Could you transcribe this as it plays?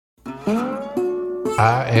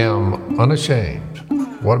I am unashamed.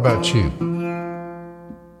 What about you?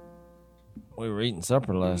 We were eating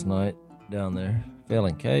supper last night down there, Phil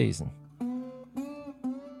and Kay's, and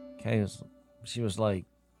Kay she was like,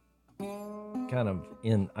 kind of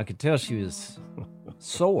I could tell she was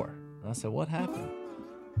sore. I said, what happened?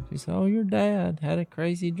 She said, oh, your dad had a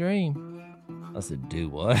crazy dream. I said, do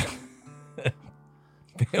what?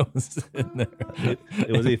 Phil was sitting there.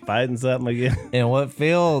 Was he fighting something again? And what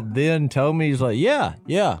Phil then told me, he's like, yeah.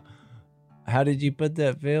 How did you put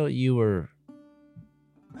that, Phil? You were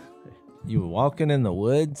walking in the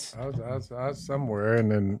woods? I was somewhere,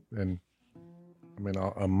 and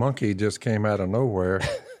a monkey just came out of nowhere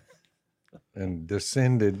and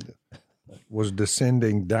was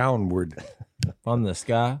descending downward From the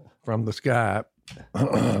sky? from the sky,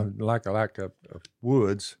 like a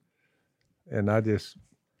woods, and I just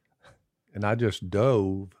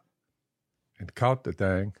dove and caught the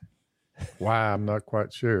thing. Why, I'm not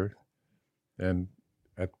quite sure. And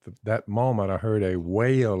at that moment, I heard a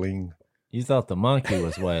wailing. You thought the monkey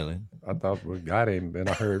was wailing. I thought we got him, and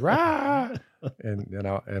I heard rah,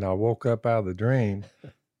 and I woke up out of the dream,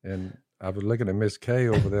 and I was looking at Miss Kay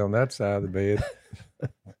over there on that side of the bed,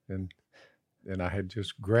 and I had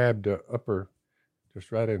just grabbed the upper,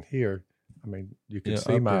 just right in here. I mean, you could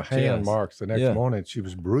see my hand chest. marks. The next morning, she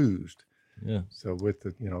was bruised. Yeah. So with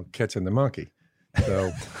the catching the monkey,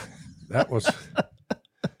 so that was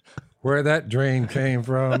where that dream came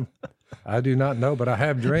from. I do not know, but I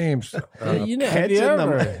have dreams. Have you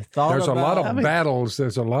ever thought There's a lot about- of battles.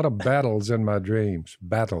 There's a lot of battles in my dreams.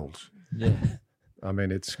 Battles. Yeah. I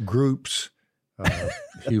mean, it's groups.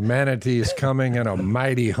 Humanity is coming in a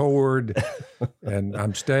mighty horde, and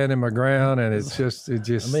I'm standing my ground, and it just. I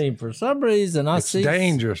mean, for some reason, It's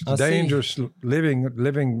dangerous. Dangerous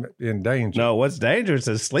living in danger. No, what's dangerous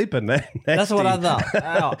is sleeping next That's to what you. I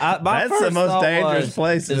thought. That's the most dangerous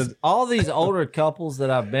place. Is all these older couples that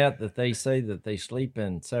I've met that they say that they sleep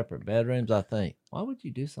in separate bedrooms, I think, why would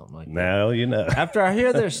you do something like that? Now you know. After I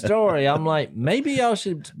hear their story, I'm like, maybe y'all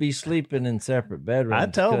should be sleeping in separate bedrooms. I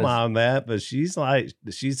told Mom that, but she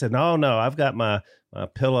said, no, I've got my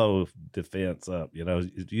pillow defense up.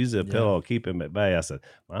 Use a pillow, keep him at bay. I said,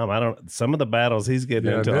 Mom, some of the battles he's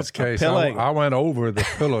getting into. In this case, pillow. I went over the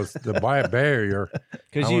pillows, the barrier.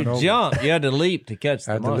 Because you jumped. You had to leap to catch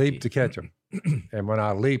the I had monkey. to leap to catch him. And when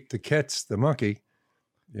I leaped to catch the monkey,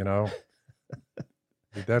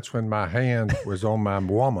 that's when my hand was on my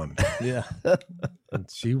woman. Yeah. And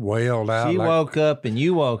she wailed out. She woke up and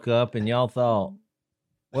you woke up and y'all thought,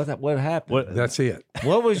 what happened? That's it.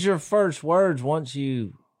 What was your first words once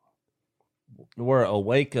you were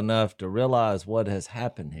awake enough to realize what has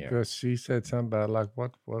happened here? Because she said something about like,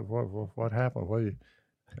 what happened?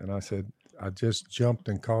 And I said, I just jumped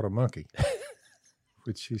and caught a monkey.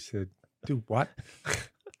 Which she said, do what?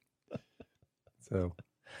 So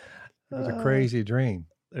it was a crazy dream.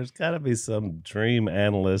 There's got to be some dream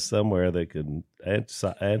analyst somewhere that can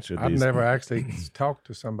answer these. I've never actually talked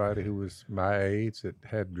to somebody who was my age that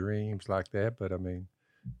had dreams like that, but I mean,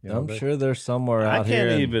 I'm sure there's somewhere out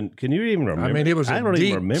here. Can you even remember? I mean, it was I don't deep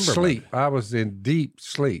even remember sleep. I was in deep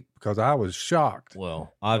sleep because I was shocked.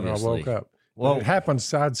 Well, obviously. When I woke up. Well, it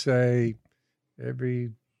happens, I'd say,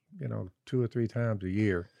 every 2 or 3 times a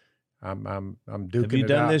year. I'm duking it out. Have you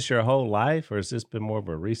done this your whole life, or has this been more of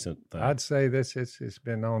a recent thing? I'd say it's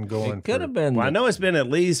been ongoing. It could have been. Well, I know it's been at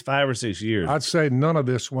least 5 or 6 years. I'd say none of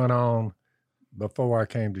this went on before I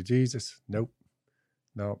came to Jesus. Nope.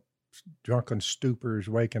 No. Drunken stupors,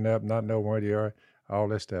 waking up, not knowing where you are, all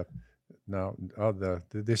this stuff. No,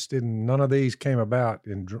 none of these came about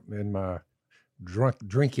in my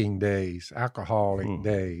drinking days, alcoholic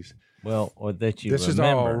days. Well, or that you this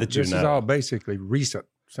remember. Is all basically recent.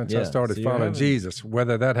 Since I started following Jesus,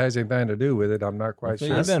 whether that has anything to do with it, I'm not quite sure.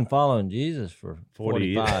 You've been following Jesus for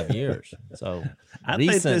 45 years. So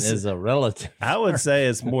recent is a relative. I would say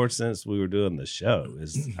it's more since we were doing the show.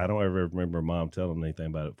 I don't ever remember Mom telling me anything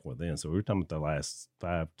about it before then. So we were talking about the last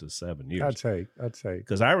 5 to 7 years. I'd say.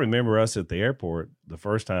 Because I remember us at the airport, the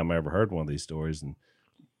first time I ever heard one of these stories, and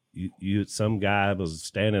some guy was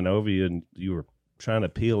standing over you and you were trying to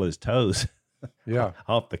peel his toes. Yeah,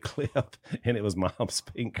 off the cliff, and it was Mom's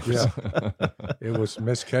fingers. Yeah, it was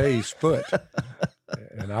Miss Kay's foot,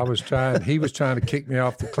 and he was trying to kick me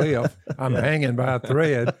off the cliff. I'm hanging by a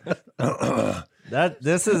thread.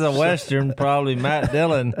 This is a Western, probably Matt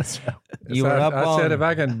Dillon. I said if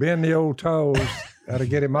I can bend the old toes, that'll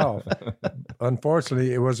get him off.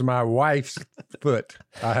 Unfortunately, it was my wife's foot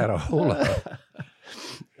I had a hold of.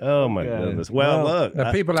 Oh my Okay. goodness. Well, Well, look,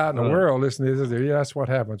 Now, people out in the uh, world listening to this, yeah, that's what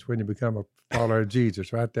happens when you become a follower of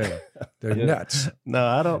Jesus right there. They're Yeah. nuts. no,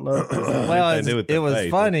 I don't know. If this has Well, anything to do with the it was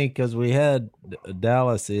faith. funny because we had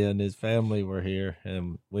Dallas in, his family were here,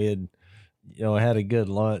 and we had, had a good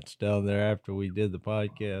lunch down there after we did the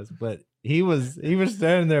podcast. But he was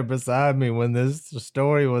standing there beside me when this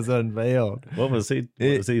story was unveiled, What was he?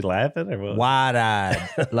 Was he laughing or what? wide eyed.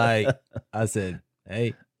 Like I said,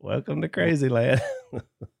 "Hey, Welcome to Crazy Land.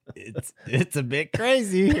 it's a bit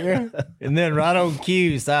crazy here." And then right on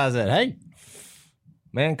cue, Si said, "Hey,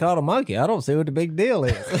 man caught a monkey. I don't see what the big deal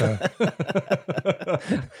is."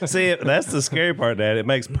 See, that's the scary part. That it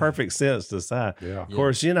makes perfect sense to Si. Yeah. Of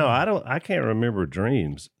course, I can't remember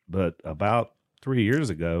dreams, but about 3 years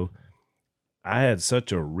ago, I had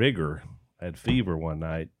such a rigor. I had fever one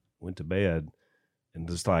night, went to bed, and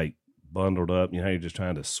just like bundled up. You're just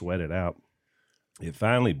trying to sweat it out. It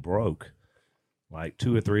finally broke like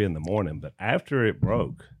 2 or 3 in the morning. But after it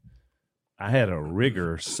broke, I had a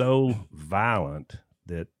rigor so violent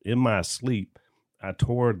that in my sleep, I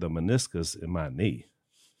tore the meniscus in my knee.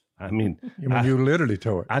 I mean, You literally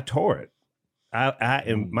tore it. I tore it.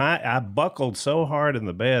 I buckled so hard in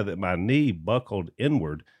the bed that my knee buckled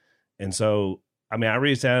inward. And so, I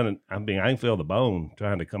reached down and I can feel the bone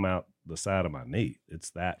trying to come out the side of my knee. It's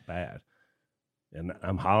that bad. And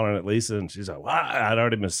I'm hollering at Lisa, and she's like, "What?" I'd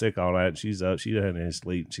already been sick all night. And she's up. She hadn't any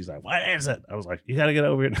sleep. And she's like, "What is it?" I was like, "You got to get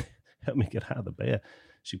over here and help me get out of the bed."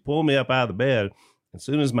 She pulled me up out of the bed. As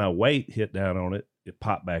soon as my weight hit down on it, it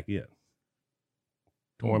popped back in.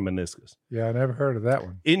 Torn meniscus. Yeah, I never heard of that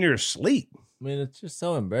one. In your sleep. I mean, it's just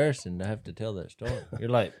so embarrassing to have to tell that story. You're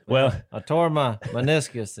like, Well- well, I tore my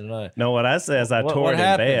meniscus, and No, what I say is I What- tore what it in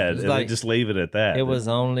happened? bed, It's and like- just leave it at that. it was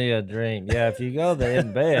only a dream. Yeah, if you go there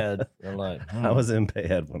in bed, you're like, I was in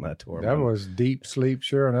bed when I tore That my was deep sleep,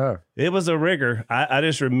 sure enough. It was a rigor. I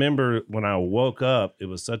just remember when I woke up, it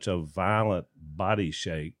was such a violent body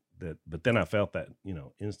shake but then I felt that,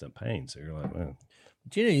 instant pain. So you're like, man.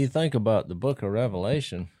 But you think about the book of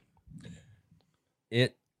Revelation,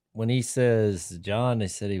 when he says, John, they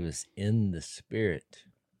said he was in the spirit.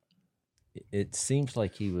 It seems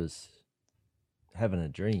like he was having a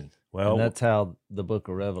dream. Well, And that's how the book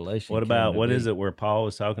of Revelation. what about, what is it where Paul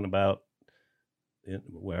was talking about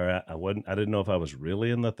where I didn't know if I was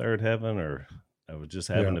really in the third heaven or I was just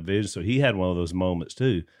having a vision. So he had one of those moments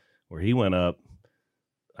too, where he went up.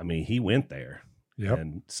 He went there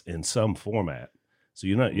and in some format. So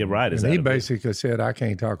you're right. And he basically said, I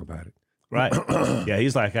can't talk about it. Right. Yeah.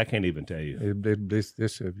 He's like, I can't even tell you. This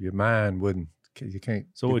if your mind wouldn't, you can't.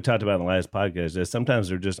 So what we talked about in the last podcast is sometimes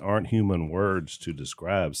there just aren't human words to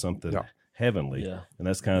describe something heavenly. Yeah. And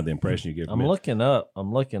that's kind of the impression you get from I'm it. looking up.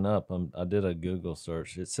 I did a Google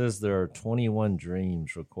search. It says there are 21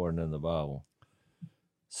 dreams recorded in the Bible,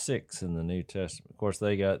 6 in the New Testament. Of course,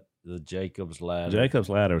 they got the Jacob's ladder. Jacob's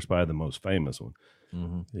ladder is probably the most famous one,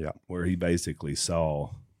 Mm-hmm. where he basically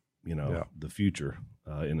saw, the future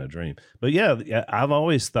in a dream. But yeah, I've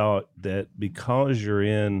always thought that because your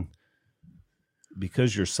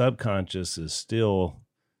subconscious is still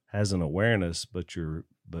has an awareness, but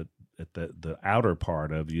at the outer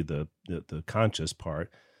part of you, the conscious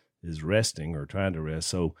part is resting or trying to rest.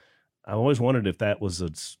 So I always wondered if that was a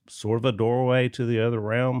sort of a doorway to the other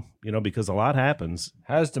realm, because a lot happens.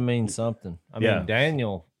 Has to mean something. I mean,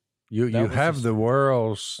 Daniel. You was have just- the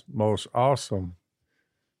world's most awesome.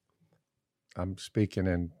 I'm speaking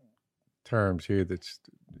in terms here that's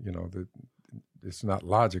that it's not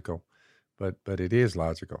logical, but it is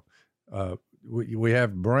logical. We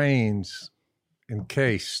have brains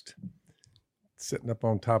encased, sitting up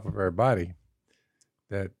on top of our body,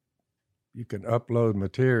 that you can upload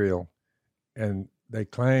material, and they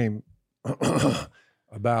claim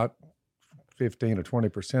about 15 or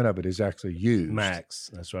 20% of it is actually used. Max,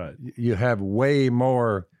 that's right. You have way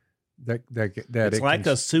more that It's like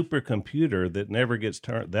a supercomputer that never gets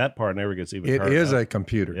turned. That part never gets even. It turned is up. a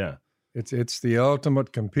computer. Yeah. It's the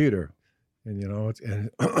ultimate computer, and it's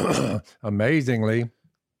amazingly,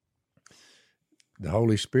 the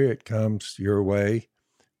Holy Spirit comes your way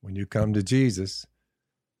when you come to Jesus.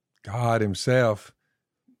 God Himself,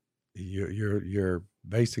 you're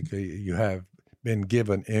basically, you have been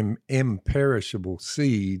given imperishable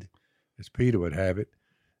seed, as Peter would have it.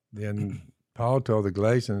 Then Paul told the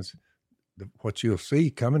Galatians, what you'll see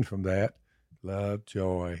coming from that, love,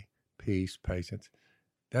 joy, peace, patience,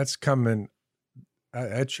 that's coming.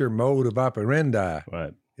 That's your mode of operandi.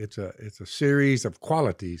 Right. It's a series of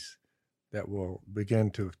qualities that will begin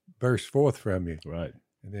to burst forth from you. Right.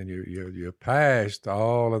 And then you're past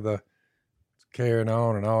all of the carrying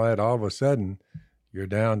on and all that. All of a sudden, you're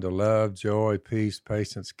down to love, joy, peace,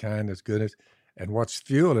 patience, kindness, goodness. And what's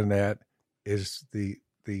fueling that is the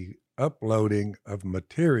uploading of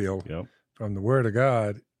material Yep. from the Word of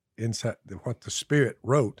God inside what the Spirit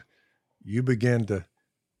wrote. You begin to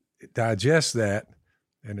digest that,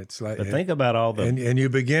 and it's like, But think about all the and you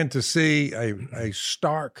begin to see a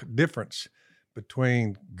stark difference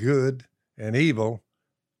between good and evil,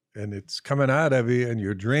 and it's coming out of you, and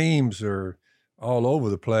your dreams are all over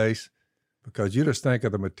the place because you just think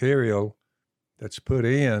of the material that's put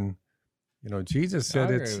in. You know, Jesus said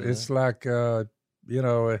I agree with it's like out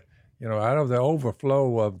of the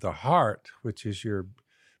overflow of the heart, which is your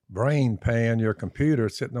brain pan, your computer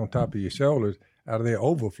sitting on top of your shoulders, out of the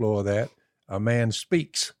overflow of that, a man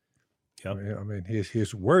speaks. Yep. I mean,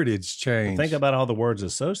 his wordage changed. Think about all the words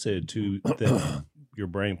associated to your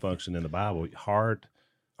brain function in the Bible: heart,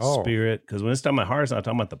 spirit. Because when it's talking about heart, it's not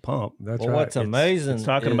talking about the pump. That's Well, right. what's amazing It's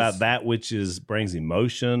talking is, about that which brings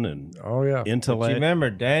emotion and Oh yeah. But you intellect. remember,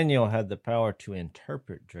 Daniel had the power to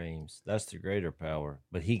interpret dreams. That's the greater power.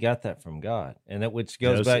 But he got that from God. And that which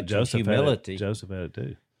goes back to Joseph humility. Joseph had it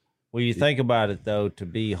too. Well, you think about it, though, to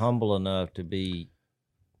be humble enough to be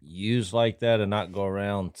used like that and not go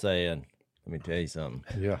around saying, let me tell you something.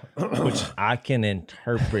 Yeah. Which I can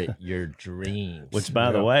interpret your dreams. Which,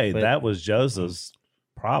 by the Yeah. way, But- that was Joseph's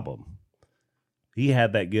problem. He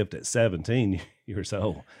had that gift at 17 years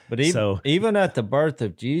old. But even at the birth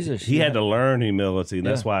of Jesus, He had to learn humility, and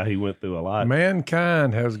that's Yeah. why he went through a lot.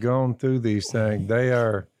 Mankind has gone through these things. They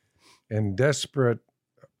are in desperate.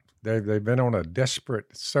 They've been on a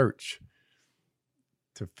desperate search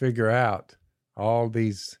to figure out all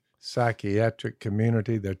these psychiatric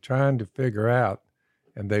community. They're trying to figure out,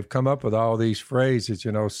 and they've come up with all these phrases.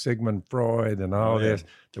 You know, Sigmund Freud and all Oh, yeah. this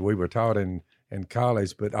that we were taught in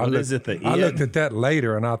college. But I What looked, is it, the I looked id? at that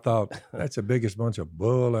later, and I thought that's the biggest bunch of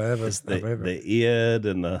bull I ever. It's I've ever. the id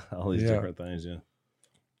and all these Yeah. different things. Yeah.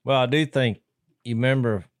 Well, I do think you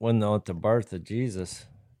remember when at the birth of Jesus,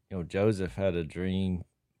 Joseph had a dream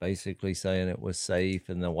basically saying it was safe,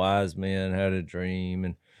 and the wise men had a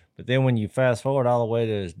dream. But then when you fast forward all the way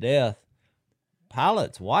to his death,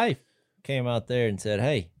 Pilate's wife came out there and said,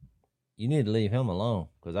 hey, you need to leave him alone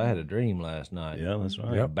because I had a dream last night. Yeah, that's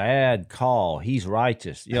right. Yep. Bad call. He's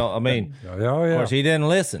righteous. I mean, Oh of yeah. course, he didn't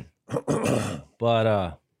listen.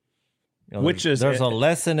 But Which is- there's a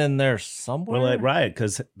lesson in there somewhere. Well, right,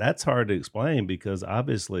 because that's hard to explain because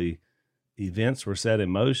obviously events were set in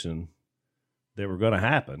motion that were going to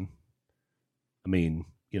happen. I mean,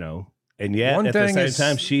 and yet One at the thing same is-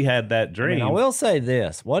 time, she had that I dream. mean, I will say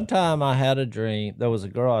this. One time I had a dream. There was a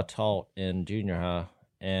girl I taught in junior high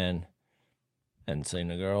and hadn't seen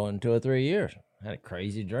the girl in 2 or 3 years. Had a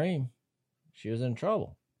crazy dream. She was in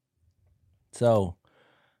trouble. So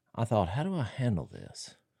I thought, how do I handle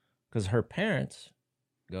this? Because her parents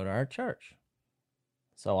go to our church.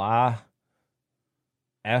 So I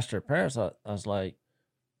asked her parents, I was like,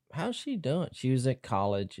 how's she doing? She was at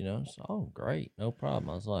college, So, oh, great. No problem.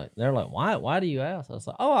 I was like, they're like, why do you ask? I was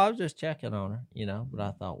like, oh, I was just checking on her, But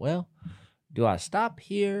I thought, well, do I stop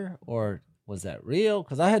here or was that real?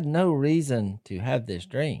 Because I had no reason to have this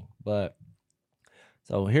dream. But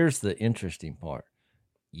so here's the interesting part.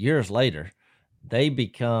 Years later, they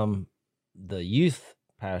become the youth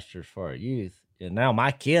pastors for our youth. And now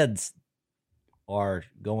my kids are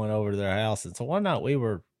going over to their house. And so one night we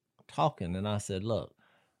were talking and I said, look,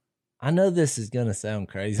 I know this is going to sound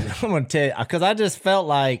crazy. But I'm going to tell you, because I just felt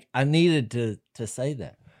like I needed to say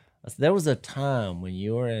that. I said, there was a time when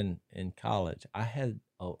you were in college, I had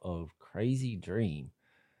a crazy dream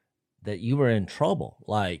that you were in trouble,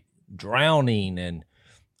 like drowning. And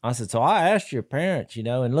I said, so I asked your parents,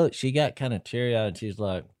 and look, she got kind of teary-eyed and she's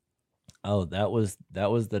like, oh, that was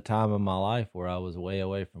the time of my life where I was way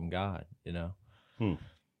away from God,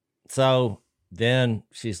 So then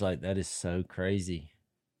she's like, that is so crazy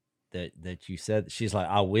that you said. She's like,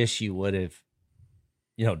 I wish you would have,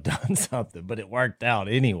 done something, but it worked out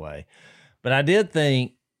anyway. But I did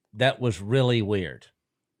think that was really weird.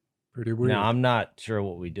 Pretty weird. Now I'm not sure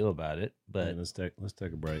what we do about it, Hey, but let's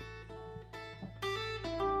take a break.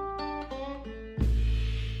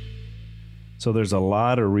 So there's a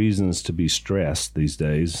lot of reasons to be stressed these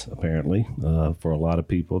days, apparently. For a lot of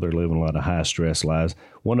people, they're living a lot of high stress lives.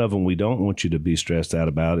 One of them we don't want you to be stressed out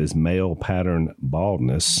about is male pattern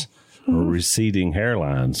baldness or receding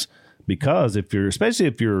hairlines. Because especially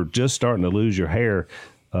if you're just starting to lose your hair,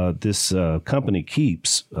 this company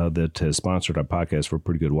Keeps that has sponsored our podcast for a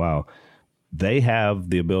pretty good while, they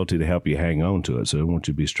have the ability to help you hang on to it. So they don't want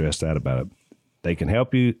you to be stressed out about it. They can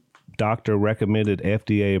help you doctor recommended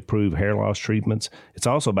FDA approved hair loss treatments. It's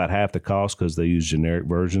also about half the cost because they use generic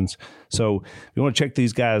versions. So if you want to check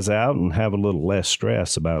these guys out and have a little less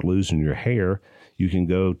stress about losing your hair, you can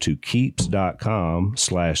go to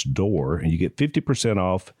keeps.com/door and you get 50%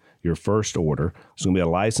 off your first order. It's going to be a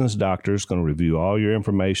licensed doctor. It's going to review all your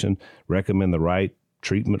information, recommend the right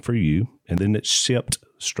treatment for you, and then it's shipped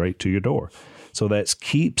straight to your door. So that's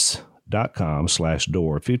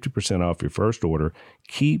keeps.com/door, 50% off your first order,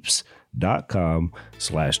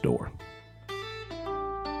 keeps.com/door.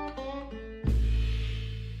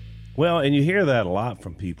 Well, and you hear that a lot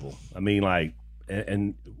from people. I mean, like,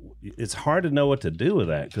 and it's hard to know what to do with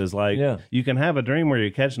that because, like, you can have a dream where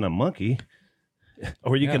you're catching a monkey,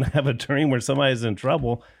 or you can have a dream where somebody's in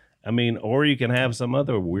trouble. I mean, or you can have some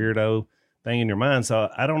other weirdo thing in your mind. So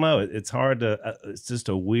I don't know. It's hard to. It's just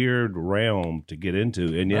a weird realm to get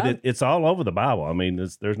into, and yet it's all over the Bible. I mean,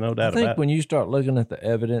 there's no doubt about it. I think when you start looking at the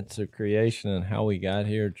evidence of creation and how we got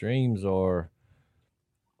here, dreams are.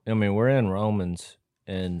 I mean, we're in Romans,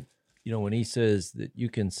 and you know when he says that you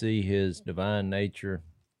can see his divine nature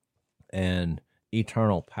and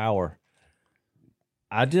eternal power.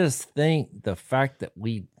 I just think the fact that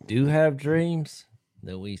we do have dreams,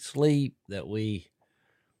 that we sleep,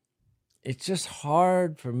 it's just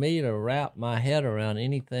hard for me to wrap my head around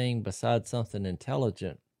anything besides something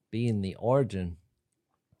intelligent being the origin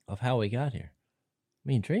of how we got here. I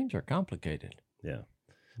mean, dreams are complicated. Yeah.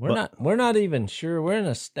 We're not even sure. We're in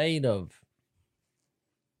a state of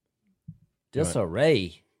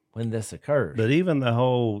disarray when this occurs. But even the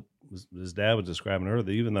whole, as Dad was describing earlier,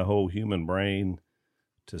 even the whole human brain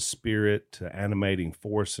to spirit to animating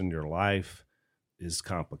force in your life is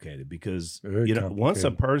complicated because once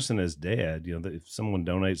a person is dead, if someone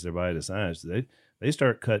donates their body to science, they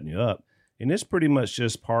start cutting you up, and it's pretty much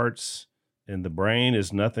just parts, and the brain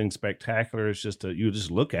is nothing spectacular. It's just you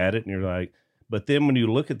just look at it and you're like, but then when you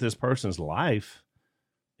look at this person's life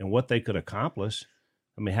and what they could accomplish,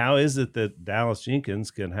 I mean, how is it that Dallas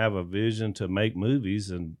Jenkins can have a vision to make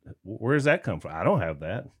movies, and where does that come from? I don't have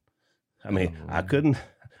that. I mean, I couldn't.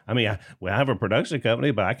 I mean, I have a production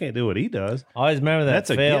company, but I can't do what he does. I always remember that That's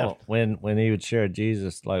a Phil, gift. when he would share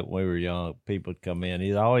Jesus, like when we were young, people would come in.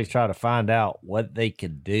 He'd always try to find out what they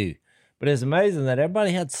could do. But it's amazing that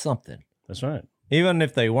everybody had something. That's right. Even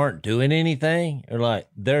if they weren't doing anything, they're like,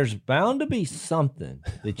 there's bound to be something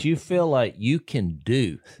that you feel like you can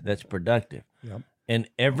do that's productive. Yep. And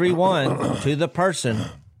everyone to the person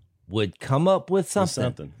would come up with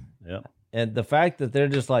something. Yeah. And the fact that they're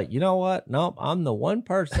just like, you know what? Nope, I'm the one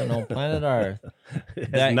person on planet Earth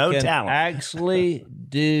that no can talent. actually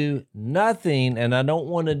do nothing, and I don't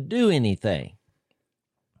want to do anything.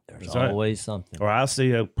 There's That's right. always something. Or I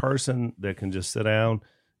see a person that can just sit down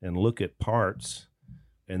and look at parts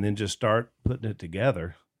and then just start putting it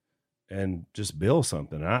together and just build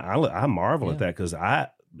something. I marvel at that because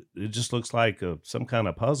it just looks like some kind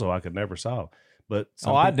of puzzle I could never solve. But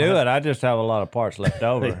I do it. I just have a lot of parts left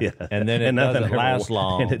over, and then it nothing doesn't ever last works.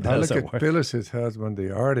 long. And it I look doesn't at work. Phyllis's husband,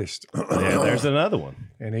 the artist, Yeah, there's another one.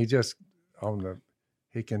 and he just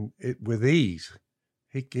with ease.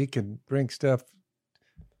 He can bring stuff,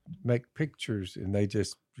 make pictures, and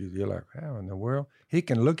you're like, how in the world? He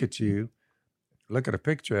can look at you, look at a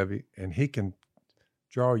picture of you, and he can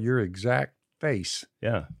draw your exact face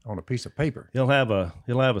Yeah, on a piece of paper. he'll have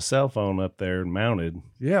a cell phone up there mounted,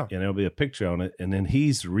 Yeah. and there'll be a picture on it, and then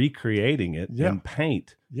he's recreating it in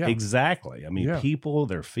paint. Yeah. Exactly. I mean, people,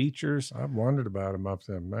 their features. I've wondered about him. I've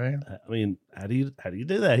said, man, I mean, how do you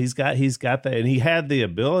do that? He's got that, and he had the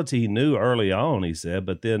ability. He knew early on, he said,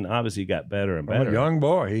 but then obviously he got better and better. a young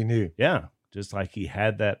boy, he knew. Yeah, just like he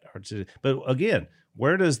had that artistic. But again,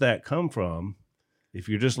 where does that come from? If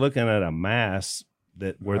you're just looking at a mass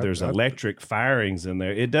where there's electric firings in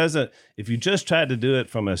there, it doesn't. If you just tried to do it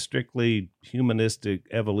from a strictly humanistic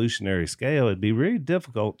evolutionary scale, it'd be really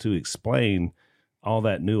difficult to explain all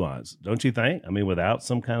that nuance, don't you think? I mean, without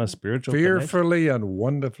some kind of spiritual connection? Fearfully and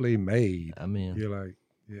wonderfully made. I mean, You're like,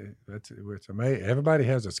 yeah, it's amazing. Everybody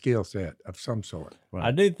has a skill set of some sort. Right.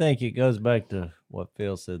 I do think it goes back to what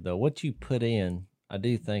Phil said, though. What you put in, I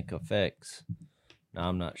do think affects. Now,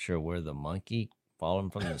 I'm not sure where the monkey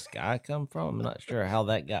falling from the sky come from. I'm not sure how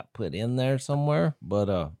that got put in there somewhere,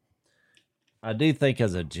 but I do think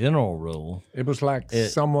as a general rule, It was like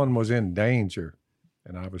someone was in danger,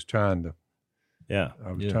 and I was trying to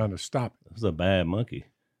trying to stop it. It was a bad monkey.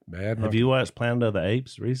 Bad Have monkey. you watched Planet of the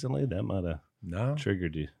Apes recently? That might have No.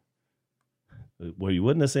 triggered you. Well, you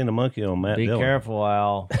wouldn't have seen a monkey on Matt be Dillon. careful,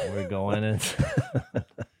 Al. We're going in.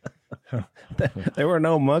 There were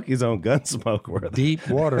no monkeys on Gunsmoke, were there? Deep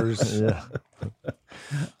waters. Yeah.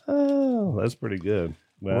 Oh, that's pretty good.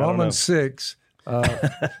 Well, I don't Romans 6,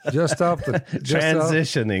 just off the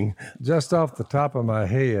transitioning. just off the top of my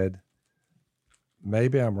head,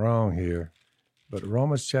 maybe I'm wrong here, but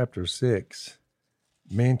Romans chapter 6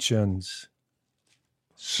 mentions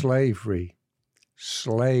slavery,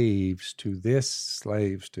 slaves to this,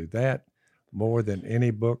 slaves to that, more than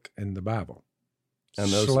any book in the Bible. And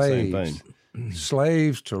those are the same thing.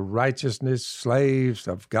 Slaves to righteousness, slaves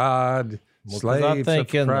of God, Well, 'cause slaves I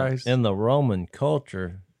think of Christ. in the Roman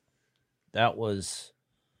culture, that was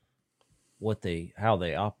how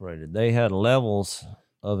they operated. They had levels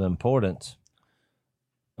of importance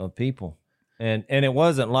of people, and it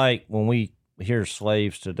wasn't like when we hear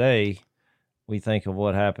slaves today, we think of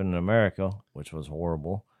what happened in America, which was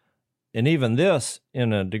horrible, and even this,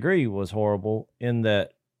 in a degree, was horrible in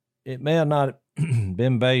that it may have not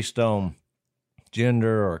been based on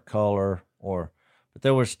gender or color, but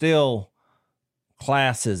there were still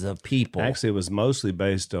classes of people. Actually, it was mostly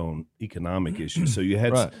based on economic issues. So you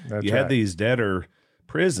had Right. had these debtor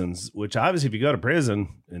prisons, which obviously, if you go to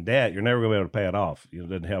prison in debt, you're never going to be able to pay it off. It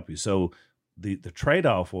doesn't help you. So the trade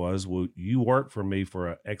off was, well, you work for me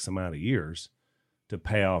for X amount of years to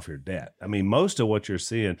pay off your debt. I mean, most of what you're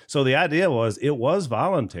seeing. So the idea was it was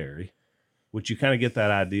voluntary, which you kind of get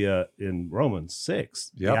that idea in Romans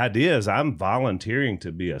 6. Yep. The idea is I'm volunteering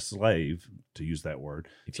to be a slave, to use that word.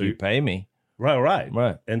 If So you you're- pay me,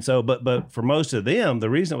 Right. And so, but for most of them,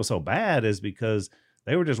 the reason it was so bad is because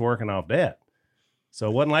they were just working off debt. So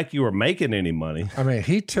it wasn't like you were making any money. I mean,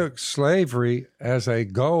 he took slavery as a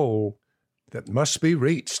goal that must be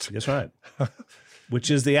reached. That's right.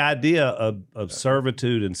 Which is the idea of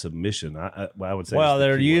servitude and submission. I would say. well, is the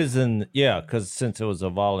they're key word. using because since it was a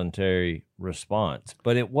voluntary response,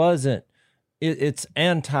 but it wasn't. It's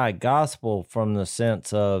anti-gospel from the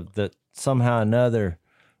sense of that somehow or another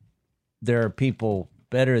there are people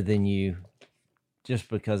better than you just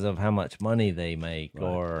because of how much money they make Right.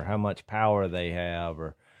 or how much power they have,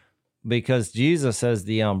 or because Jesus as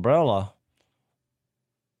the umbrella,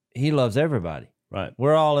 he loves everybody. Right.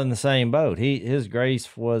 We're all in the same boat. His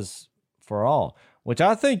grace was for all, which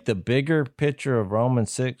I think the bigger picture of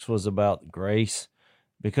Romans 6 was about grace,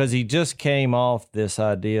 because he just came off this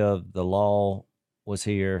idea of the law was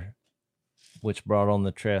here, which brought on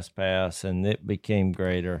the trespass, and it became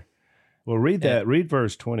greater. Well, read that. Read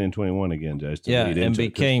verse 20 and 21 again, Jason. Yeah, Lead and into it,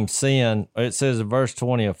 'cause- became sin. It says in verse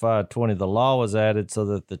 20 of 5:20, the law was added so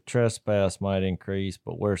that the trespass might increase,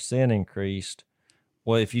 but where sin increased,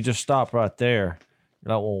 well, if you just stop right there,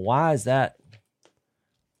 you're like, well, why is that?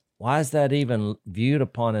 Why is that even viewed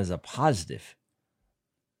upon as a positive?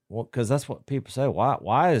 Well, because that's what people say.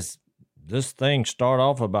 Why is this thing start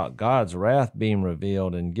off about God's wrath being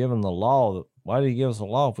revealed and given the law? Why did he give us the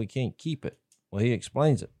law if we can't keep it? Well, he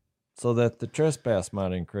explains it so that the trespass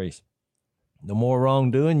might increase. The more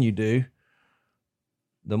wrongdoing you do,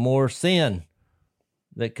 the more sin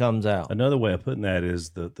that comes out. Another way of putting that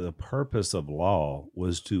is the purpose of law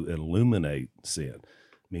was to illuminate sin.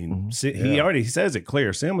 I mean, he says it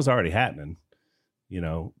clear. Sin was already happening,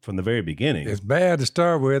 from the very beginning. It's bad to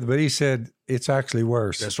start with, but he said it's actually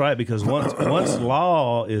worse. That's right, because once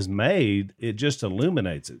law is made, it just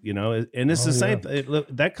illuminates it, and it's the same. Look,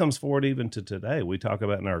 that comes forward even to today. We talk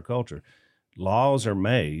about in our culture, laws are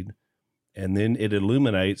made, and then it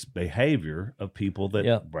illuminates behavior of people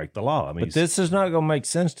that break the law. I mean, but this is not going to make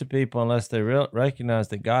sense to people unless they recognize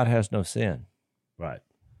that God has no sin. right.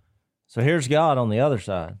 So here's God on the other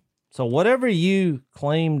side. So whatever you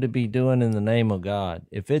claim to be doing in the name of God,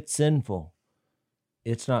 if it's sinful,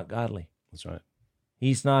 it's not godly. That's right.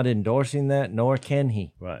 He's not endorsing that, nor can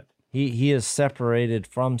he. Right. He is separated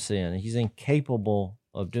from sin. He's incapable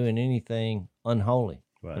of doing anything unholy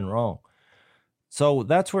and wrong. So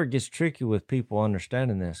that's where it gets tricky with people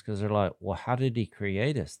understanding this, because they're like, well, how did he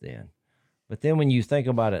create us then? But then when you think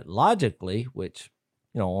about it logically, which,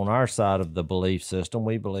 on our side of the belief system,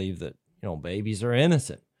 we believe that, babies are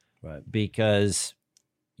innocent. Right. Because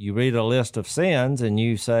you read a list of sins and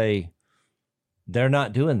you say, they're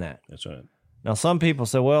not doing that. That's right. Now, some people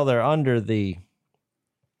say, well, they're under the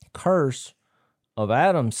curse of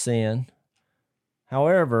Adam's sin.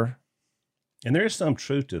 However, and there is some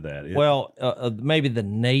truth to that. Maybe the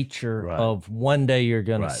nature of one day you're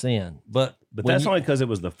going to sin. But that's only because it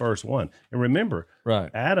was the first one. And remember,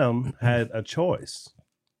 Adam had a choice.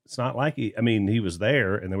 It's not like he was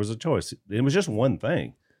there and there was a choice. It was just one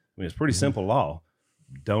thing. It's pretty simple law.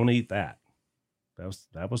 Don't eat that.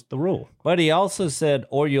 That was the rule. But he also said,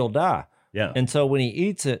 or you'll die. Yeah. And so when he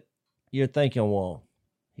eats it, you're thinking, well,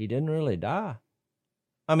 he didn't really die.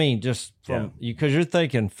 I mean, just from because you're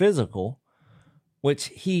thinking physical, which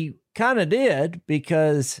he kind of did,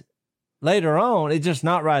 because later on, it's just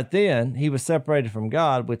not right then. He was separated from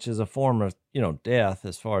God, which is a form of, death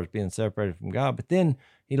as far as being separated from God. But then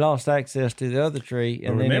he lost access to the other tree.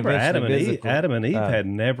 And But remember, then Adam eventually and Eve had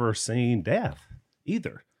never seen death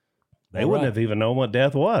either. They wouldn't have even known what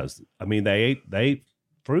death was. I mean, they ate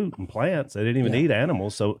fruit and plants. They didn't even eat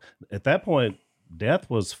animals. So at that point, death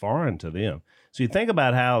was foreign to them. So you think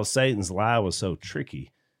about how Satan's lie was so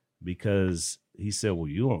tricky, because he said, well,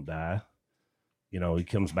 you won't die. He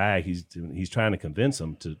comes back. He's trying to convince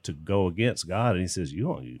them to go against God. And he says, you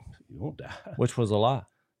won't die. Which was a lie.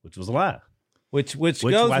 Which was a lie. Which goes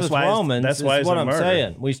with Romans. That's why is what I'm murder.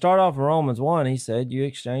 saying. We start off in Romans 1. He said, you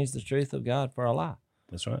exchange the truth of God for a lie.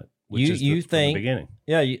 That's right. You think, from the beginning.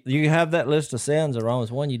 Yeah, you have that list of sins in Romans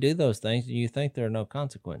 1. You do those things and you think there are no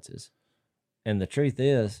consequences. And the truth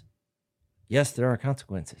is, yes, there are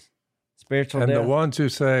consequences. Spiritual and death. the ones who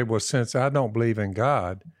say, well, since I don't believe in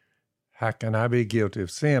God, how can I be guilty of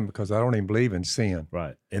sin because I don't even believe in sin?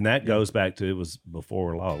 Right. And that goes back to, it was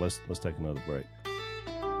before law. Let's take another break.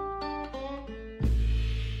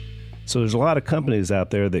 So there's a lot of companies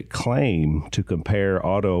out there that claim to compare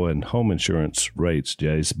auto and home insurance rates,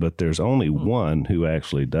 Jace, but there's only one who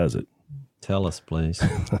actually does it. Tell us, please.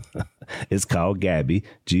 It's called Gabi,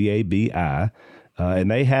 Gabi.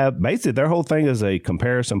 And they have, basically their whole thing is a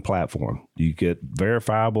comparison platform. You get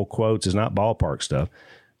verifiable quotes. It's not ballpark stuff.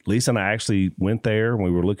 Lisa and I actually went there when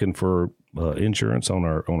we were looking for insurance on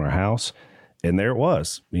our house. And there it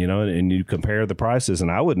was, and you compare the prices.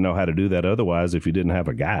 And I wouldn't know how to do that otherwise if you didn't have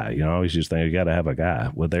a guy. I always just think you got to have a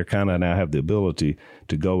guy. Well, they're kind of now have the ability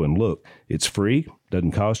to go and look. It's free,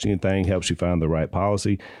 doesn't cost you anything, helps you find the right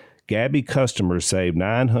policy. Gabi customers save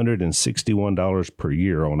 $961 per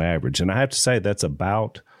year on average. And I have to say that's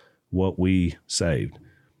about what we saved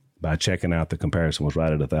by checking out the comparison. Was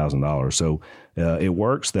right at $1,000. So it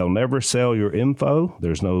works. They'll never sell your info.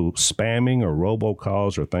 There's no spamming or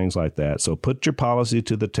robocalls or things like that. So put your policy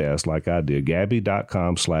to the test like I did.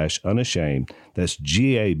 Gabi.com/unashamed. That's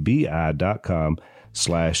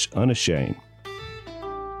GABI.com/unashamed.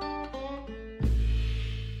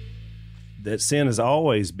 That sin has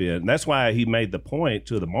always been. That's why he made the point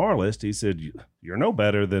to the moralist. He said, you're no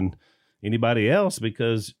better than anybody else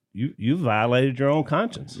because you violated your own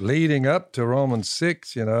conscience. Leading up to Romans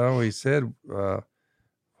 6, he said,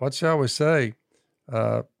 what shall we say?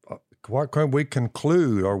 What can we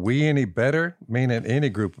conclude? Are we any better? Meaning any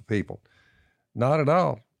group of people. Not at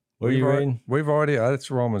all. What are you reading? We've already,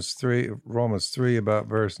 that's Romans 3 about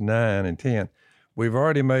verse 9 and 10. We've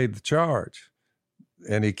already made the charge.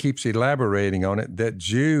 And he keeps elaborating on it, that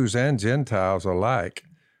Jews and Gentiles alike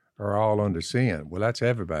are all under sin. Well, that's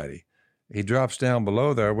everybody. He drops down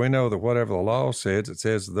below there. We know that whatever the law says, it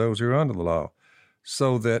says those who are under the law,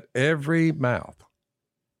 so that every mouth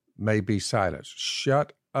may be silenced.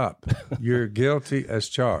 Shut up. You're guilty as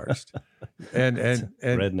charged. And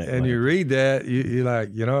you read that, you're like,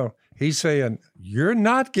 he's saying, you're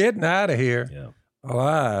not getting out of here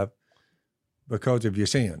alive because of your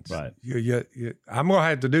sins. Right. I'm going to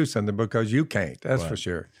have to do something because you can't. That's for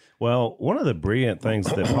sure. Well, one of the brilliant things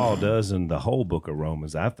that Paul does in the whole book of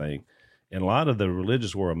Romans, I think, and a lot of the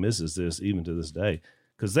religious world misses this even to this day,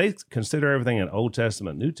 because they consider everything in Old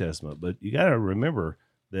Testament, New Testament. But you got to remember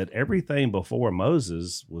that everything before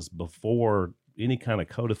Moses was before any kind of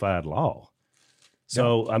codified law.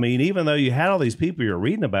 So, I mean, even though you had all these people you're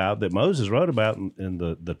reading about that Moses wrote about in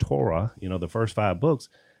the Torah, the first 5 books,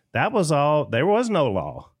 that was all, there was no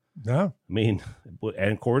law. No. I mean,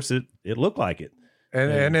 and of course it looked like it.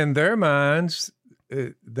 And in their minds,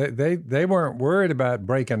 they weren't worried about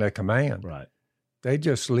breaking a command. Right. They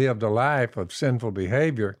just lived a life of sinful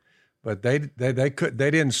behavior, but they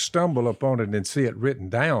didn't stumble upon it and see it written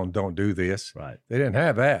down. Don't do this. Right. They didn't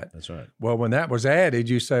have that. That's right. Well, when that was added,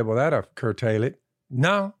 you say, well, that'll curtail it.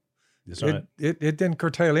 No. That's right. It didn't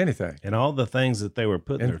curtail anything. And all the things that they were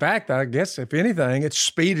putting in fact, I guess, if anything, it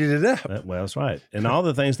speeded it up. Well, that's right. And all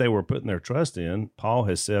the things they were putting their trust in, Paul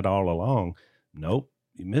has said all along, nope,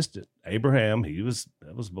 you missed it. Abraham,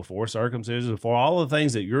 that was before circumcision, before all the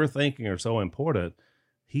things that you're thinking are so important.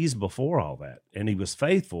 He's before all that. And he was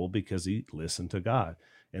faithful because he listened to God.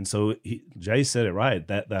 And so Jay said it right.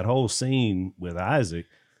 That whole scene with Isaac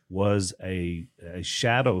was a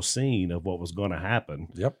shadow scene of what was going to happen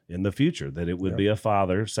in the future, that it would be a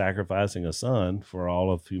father sacrificing a son for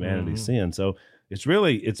all of humanity's sin. So it's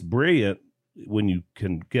brilliant when you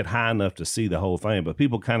can get high enough to see the whole thing, but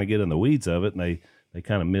people kind of get in the weeds of it and they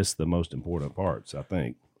kind of miss the most important parts, I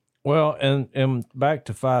think. Well, and back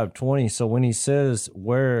to 5:20. So when he says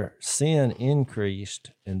where sin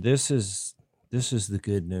increased, and this is the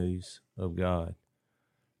good news of God,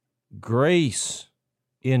 grace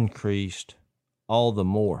increased all the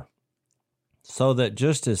more. So that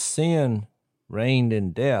just as sin reigned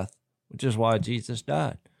in death, which is why Jesus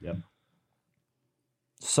died, Yep.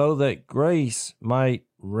 so that grace might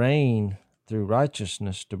reign through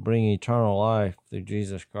righteousness to bring eternal life through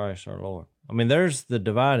Jesus Christ our Lord. I mean, there's the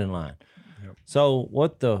dividing line. Yep. So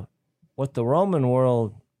what the Roman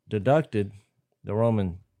world deducted, the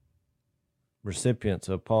Roman recipients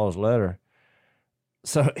of Paul's letter,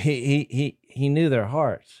 so he knew their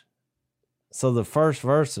hearts. So the first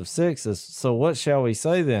verse of 6 is, so what shall we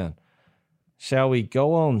say then? Shall we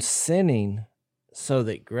go on sinning so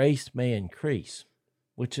that grace may increase?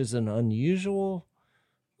 Which is an unusual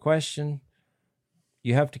question.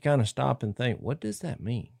 You have to kind of stop and think, what does that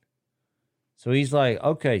mean? So he's like,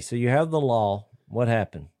 okay, so you have the law. What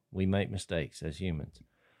happened? We make mistakes as humans.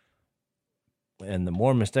 And the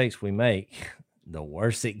more mistakes we make, the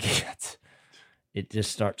worse it gets. It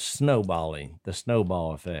just starts snowballing, the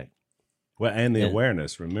snowball effect. Well, and the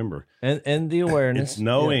awareness, remember. And the awareness. It's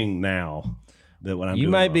knowing now that when I'm you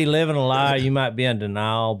doing might wrong. be living a lie, you might be in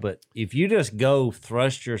denial, but if you just go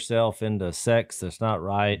thrust yourself into sex that's not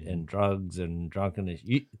right and drugs and drunkenness,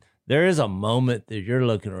 there is a moment that you're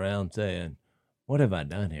looking around saying, what have I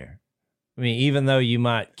done here? I mean, even though you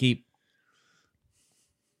might keep,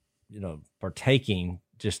 partaking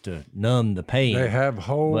just to numb the pain. They have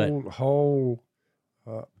whole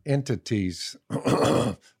entities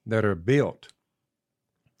that are built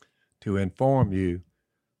to inform you,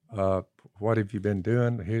 what have you been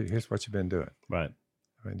doing? Here's what you've been doing. Right.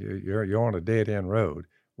 I mean, you're on a dead end road.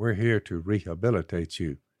 We're here to rehabilitate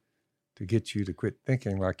you, to get you to quit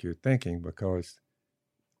thinking like you're thinking, because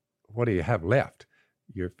what do you have left?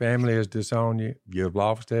 Your family has disowned you. You've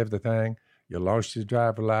lost everything. You lost your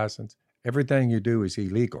driver's license. Everything you do is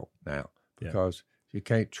illegal now because you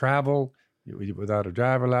can't travel without a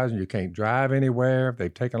driver's license. You can't drive anywhere.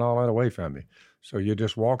 They've taken all that away from you. So you're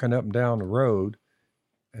just walking up and down the road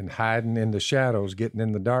and hiding in the shadows, getting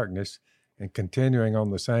in the darkness, and continuing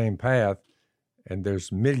on the same path. And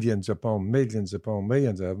there's millions upon millions upon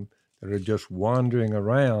millions of them that are just wandering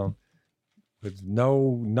around with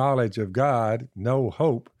no knowledge of God, no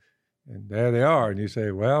hope. And there they are. And you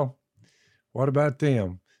say, well, what about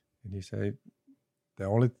them? And you say,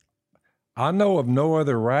 I know of no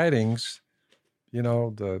other writings,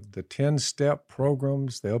 the 10-step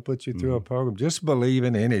programs, they'll put you through a program. Just believe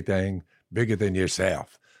in anything bigger than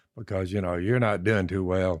yourself because, you're not doing too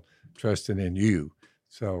well trusting in you.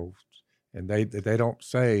 So, and they don't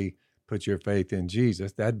say, put your faith in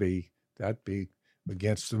Jesus. That'd be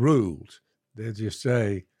against the rules. They just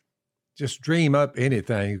say, just dream up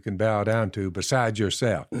anything you can bow down to besides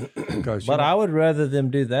yourself. Because, but I would rather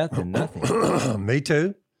them do that than nothing. Me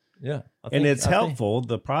too. Yeah. And it's helpful.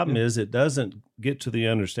 The problem is it doesn't get to the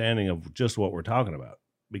understanding of just what we're talking about.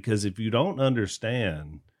 Because if you don't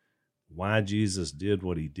understand why Jesus did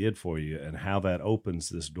what he did for you and how that opens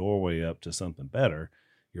this doorway up to something better,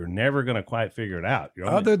 you're never going to quite figure it out.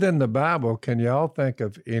 Other than the Bible, can y'all think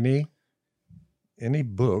of any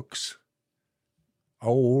books,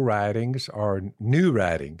 old writings or new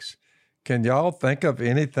writings? Can y'all think of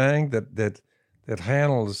anything that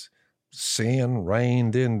handles sin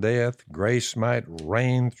reigned in death, grace might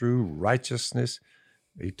reign through righteousness,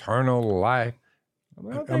 eternal life?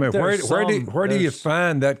 I mean, where do you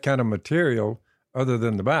find that kind of material other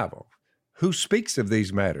than the Bible? Who speaks of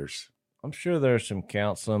these matters? I'm sure there's some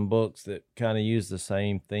counseling books that kind of use the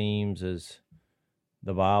same themes as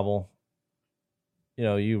the Bible.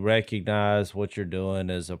 You recognize what you're doing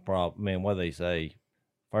as a problem. I mean, what they say,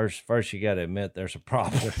 first you got to admit there's a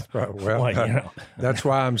problem. Well, that's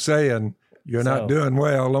why I'm saying you're not doing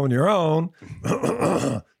well on your own.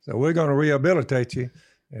 So we're going to rehabilitate you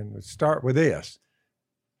and start with this.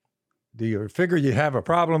 Do you figure you have a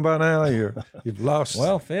problem by now? You've lost.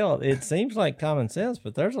 Well, Phil, it seems like common sense,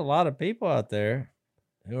 but there's a lot of people out there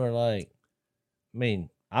who are like, I mean,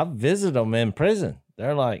 I've visited them in prison.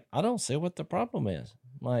 They're like, I don't see what the problem is.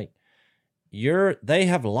 Like,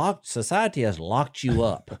 society has locked you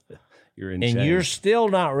up. You're in and chains. You're still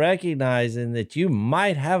not recognizing that you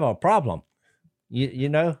might have a problem. I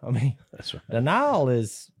mean, That's right. Denial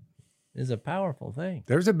is a powerful thing.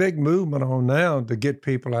 There's a big movement on now to get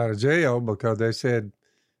people out of jail because they said,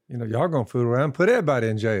 y'all going to fool around and put everybody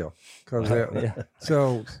in jail.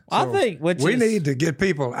 So I think we need to get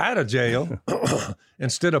people out of jail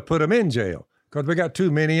instead of put them in jail because we got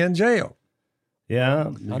too many in jail.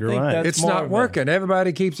 Yeah, you're right. It's not working.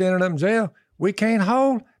 Everybody keeps ending up in jail. We can't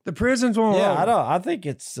hold. The prisons won't hold. I think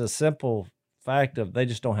it's a simple fact of they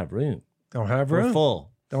just don't have room. Don't have room. We're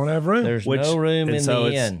full. Don't have room. There's no room in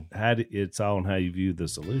the inn. It's all on how you view the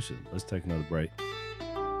solution. Let's take another break.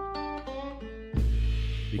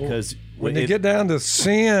 because when you get down to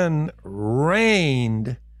sin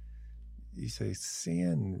reigned, you say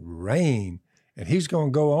sin reign, and he's going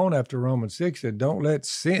to go on after Romans 6 that don't let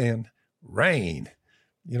sin reign.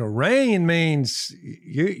 Reign means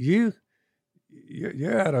you're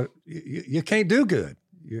at you can't do good.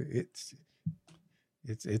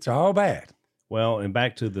 It's all bad. Well, and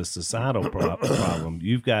back to the societal problem,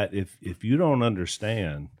 you've got if you don't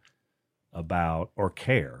understand about or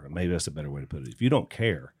care, maybe that's a better way to put it. If you don't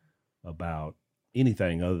care about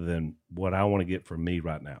anything other than what I want to get from me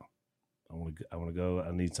right now, I want to go.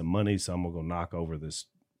 I need some money, so I'm gonna go knock over this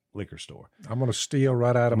liquor store. I'm gonna steal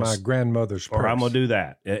right out of my grandmother's purse. Or I'm gonna do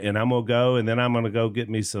that, and I'm gonna go, and then I'm gonna go get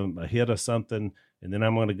me a hit of something, and then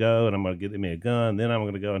I'm gonna go and I'm gonna get me a gun. Then I'm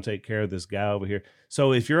gonna go and take care of this guy over here.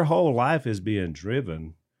 So if your whole life is being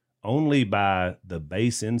driven only by the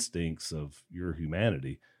base instincts of your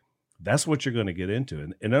humanity, that's what you're going to get into.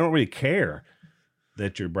 And I don't really care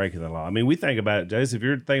that you're breaking the law. I mean, we think about it, Jason, if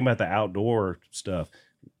you're thinking about the outdoor stuff,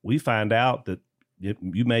 we find out that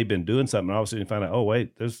you may have been doing something, and all of a sudden you find out, oh,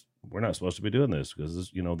 wait, we're not supposed to be doing this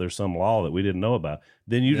because there's some law that we didn't know about.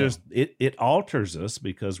 Then it alters us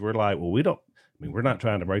because we're like, well, we're not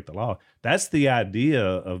trying to break the law. That's the idea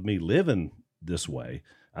of me living this way.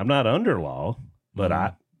 I'm not under law, but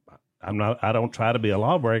I don't try to be a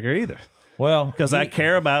lawbreaker either. Well, because I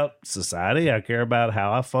care about society. I care about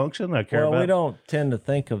how I function. We don't tend to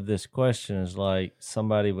think of this question as like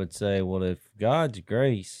somebody would say, well, if God's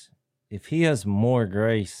grace, if he has more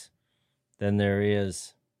grace than there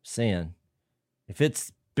is sin, if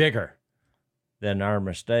it's bigger than our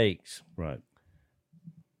mistakes, right?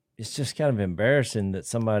 It's just kind of embarrassing that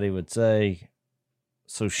somebody would say,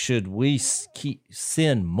 so should we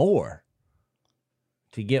sin more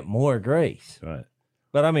to get more grace? Right.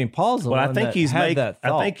 But I mean, Paul's the one I think that he's had that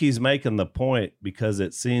thought. I think he's making the point because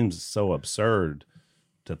it seems so absurd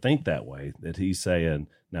to think that way, that he's saying,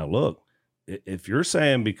 now look, if you're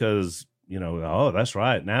saying because, oh, that's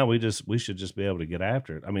right, now we should just be able to get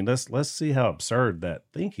after it. I mean, let's see how absurd that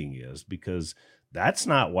thinking is, because that's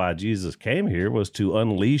not why Jesus came here, was to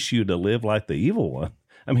unleash you to live like the evil one.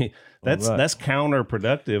 I mean, that's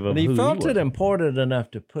counterproductive of but he who felt he was. it important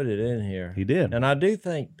enough to put it in here. He did. And I do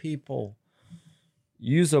think people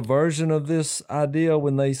use a version of this idea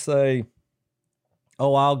when they say,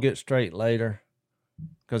 oh, I'll get straight later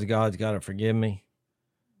because God's got to forgive me.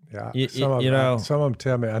 Yeah, some of them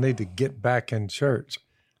tell me I need to get back in church.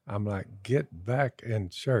 I'm like, get back in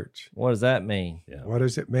church. What does that mean? Yeah. What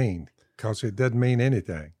does it mean? Because it doesn't mean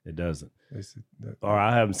anything. It doesn't. Or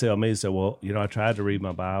I have them tell me, so, well, I tried to read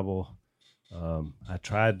my Bible. I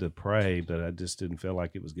tried to pray, but I just didn't feel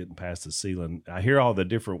like it was getting past the ceiling. I hear all the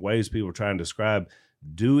different ways people are trying to describe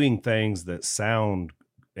doing things that sound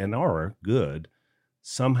and are good.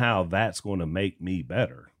 Somehow that's going to make me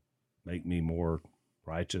better, make me more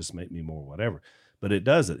righteous, make me more whatever. But it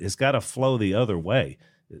doesn't. It's got to flow the other way.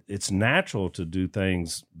 It's natural to do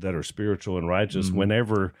things that are spiritual and righteous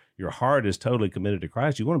whenever your heart is totally committed to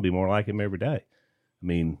Christ. You want to be more like him every day. I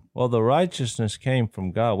mean, well, the righteousness came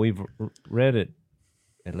from God. We've read it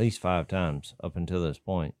at least 5 times up until this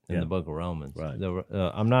point in the book of Romans. Right.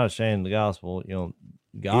 I'm not ashamed of the gospel.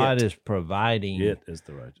 God is providing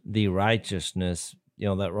the righteousness,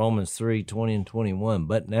 that Romans 3:20 and 21.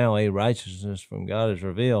 But now a righteousness from God is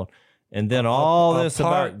revealed. And then all this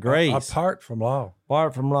about grace. Apart from law.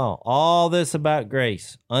 Apart from law. All this about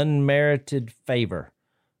grace. Unmerited favor.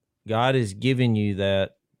 God is giving you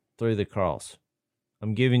that through the cross.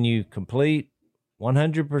 I'm giving you complete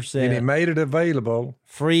 100%. And he made it available.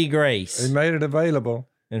 Free grace. He made it available.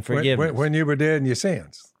 And forgiveness. When you were dead in your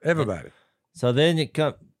sins. Everybody. So then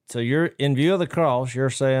so you're in view of the cross, you're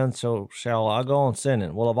saying, so shall I go on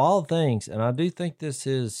sinning? Well, of all things, and I do think this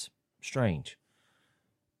is strange,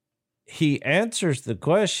 he answers the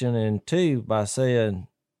question in 2 by saying,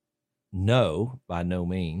 no, by no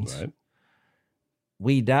means. Right.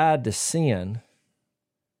 We died to sin,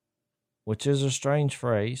 which is a strange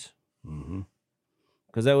phrase,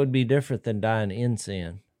 because that would be different than dying in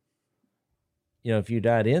sin. If you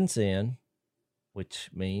died in sin, which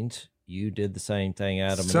means you did the same thing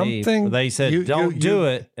Adam and Eve. They said, don't do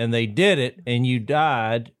it, and they did it, and you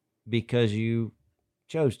died because you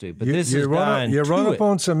chose to. But this is dying to it. You run up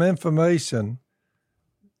on some information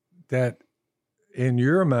that in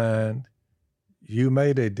your mind, you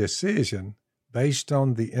made a decision based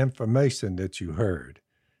on the information that you heard.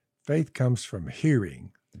 Faith comes from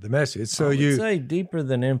hearing the message. So I would say deeper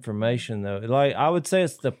than information, though. Like, I would say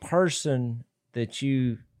it's the person that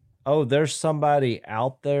there's somebody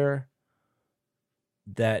out there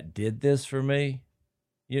that did this for me.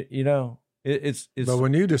 It's But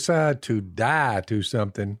when you decide to die to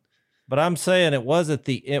something, But I'm saying was it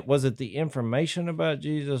the information about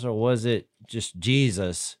Jesus, or was it just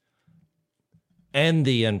Jesus and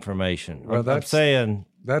the information? Well, I'm saying,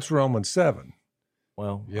 that's Romans 7.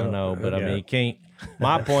 well, Yeah, I know, but I yeah. mean, you can't.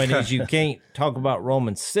 My point is, you can't talk about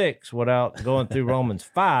Romans 6 without going through Romans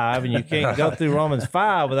 5, and you can't go through Romans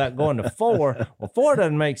 5 without going to 4. Well, 4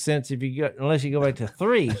 doesn't make sense unless you go back to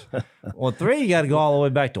 3. Well, 3 you got to go all the way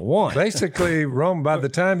back to 1. Basically, by the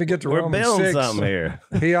time you get to We're Romans building 6, something here.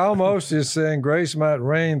 he almost is saying grace might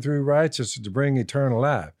reign through righteousness to bring eternal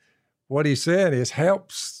life. What he said is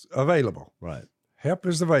help's available. Right. Help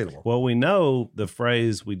is available. Well, we know the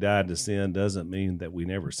phrase "we died to sin" doesn't mean that we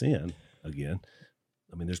never sin again.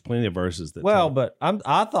 I mean, there's plenty of verses that. Well, talk- but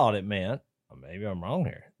I thought it meant, or maybe I'm wrong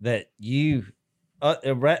here, that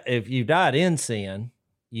if you died in sin,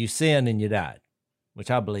 you sinned and you died,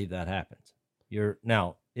 which I believe that happens.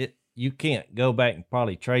 You can't go back and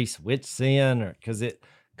probably trace which sin, or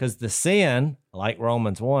because the sin, like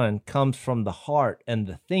Romans 1, comes from the heart and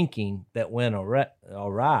the thinking that went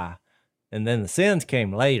awry, and then the sins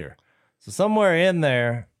came later. So somewhere in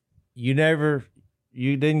there, you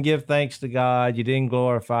didn't give thanks to God, you didn't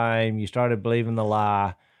glorify him, you started believing the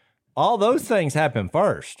lie. All those things happen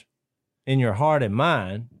first in your heart and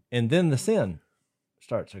mind, and then the sin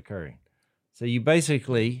starts occurring. So you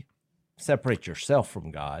basically separate yourself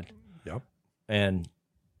from God. Yep. And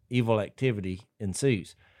evil activity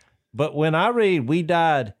ensues. But when I read we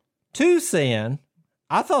died to sin,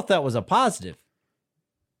 I thought that was a positive.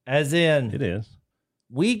 As in, it is.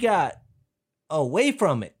 we got away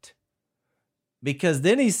from it. Because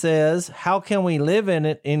then he says, how can we live in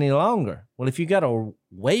it any longer? Well, if you got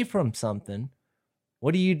away from something,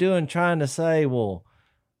 what are you doing trying to say, well,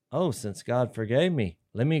 oh, since God forgave me,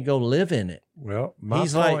 let me go live in it? Well, my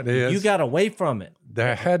He's point like, is you got away from it.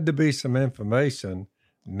 there had to be some information,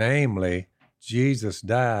 namely, Jesus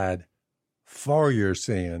died for your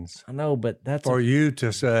sins, I know, but that's for you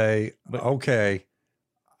to say, But- okay,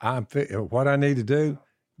 what I need to do,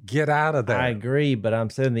 get out of there. I agree, but I'm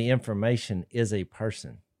saying the information is a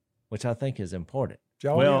person, which I think is important.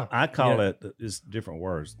 Oh, well, yeah. I call it. It's different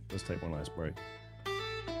words. Let's take one last break.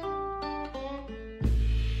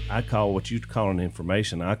 I call what you call an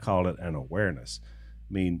information. I call it an awareness.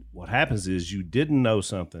 I mean, what happens is you didn't know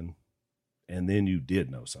something, and then you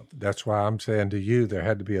did know something. That's why I'm saying to you, there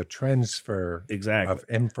had to be a transfer Exactly. of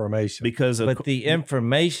information. Because of, But the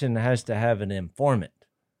information has to have an informant.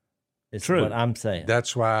 It's True. what I'm saying.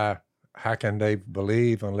 That's why, how can they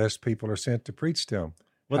believe unless people are sent to preach to them?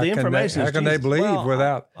 well, How the can information. How is can they Jesus. believe Well,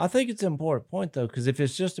 without? I think it's an important point, though, because if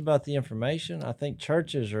it's just about the information, I think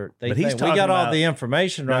churches But he's think we talking got all about- the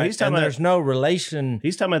information No, right, he's talking and about- there's no relation.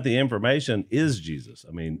 He's talking about the information is Jesus.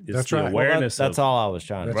 I mean, it's That's the right. Well, awareness. That's of, all I was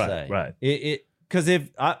trying to Right, say. right. Because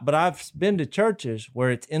but I've been to churches where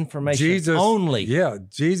it's information Jesus only. Yeah,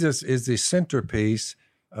 Jesus is the centerpiece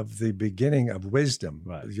of the beginning of wisdom.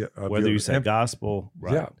 Right. Of Whether your you say gospel,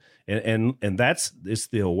 right? Yeah. And that's it's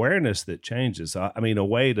the awareness that changes. I mean, a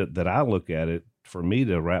way that I look at it for me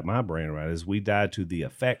to wrap my brain around is we die to the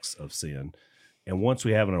effects of sin, and once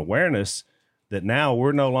we have an awareness that now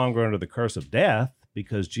we're no longer under the curse of death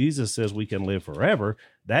because Jesus says we can live forever,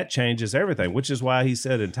 that changes everything. Which is why he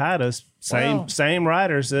said in Titus, same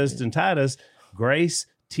writer says in Titus, grace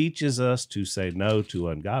teaches us to say no to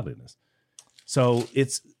ungodliness. So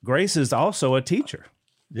grace is also a teacher.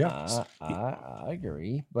 Yeah. I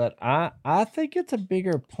agree, but I think it's a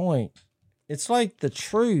bigger point. It's like the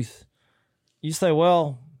truth. You say,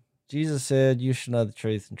 well, Jesus said you should know the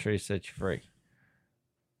truth, and truth sets you free.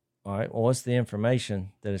 All right, well, what's the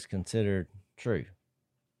information that is considered true,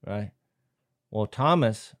 right? Well,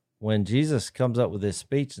 Thomas, when Jesus comes up with this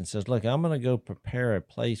speech and says, look, I'm going to go prepare a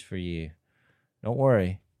place for you. Don't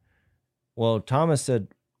worry. Well, Thomas said,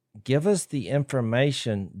 give us the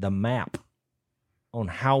information, the map on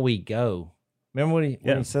how we go. Remember what he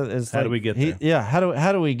said? It's How do we get there? Yeah.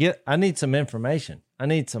 How do we get? I need some information. I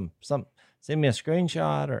need some. Send me a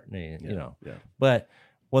screenshot or you know. Yeah. But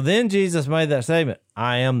then Jesus made that statement.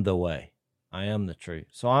 I am the way. I am the truth.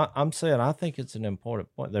 So I'm saying I think it's an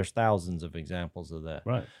important point. There's thousands of examples of that.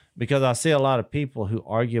 Right. Because I see a lot of people who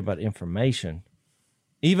argue about information,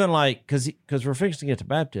 even like because we're fixing to get to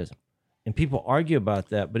baptism, and people argue about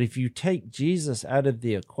that. But if you take Jesus out of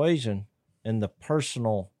the equation and the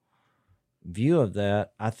personal view of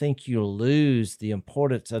that, I think you lose the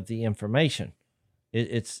importance of the information.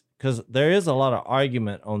 It's because there is a lot of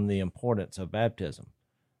argument on the importance of baptism.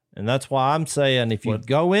 And that's why I'm saying if you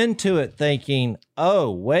go into it thinking, oh,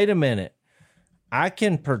 wait a minute, I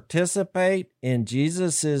can participate in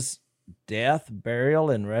Jesus's death, burial,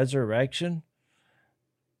 and resurrection.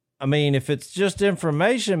 I mean, if it's just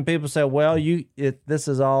information, people say, well, this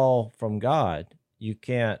is all from God. You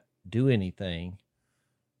can't do anything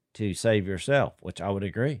to save yourself, which I would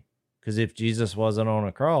agree. Because if Jesus wasn't on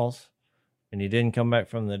a cross and he didn't come back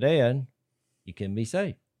from the dead, you can be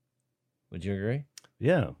saved. Would you agree?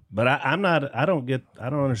 Yeah, but I don't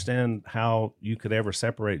understand how you could ever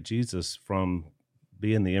separate Jesus from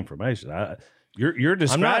being the information. You're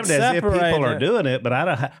describing it as if people are doing it, but I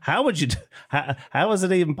don't. How would you? How is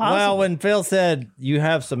it even possible? Well, when Phil said you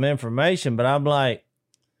have some information, but I'm like,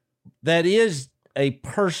 that is a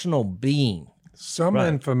personal being. Some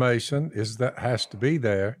information has to be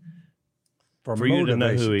there for you to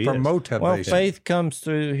know who he is. Motivation. Well, faith comes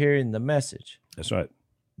through hearing the message. That's right.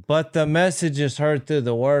 But the message is heard through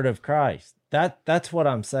the word of Christ. That's what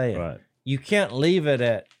I'm saying. Right. You can't leave it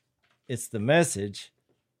at it's the message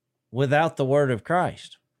without the word of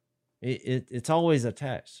Christ. It's always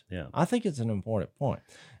attached. Yeah. I think it's an important point.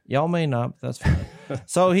 Y'all may not, but that's fine.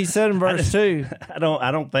 So he said in verse 2. I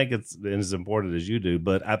don't think it's as important as you do,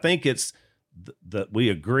 but I think it's that we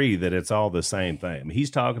agree that it's all the same thing. I mean, he's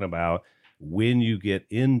talking about when you get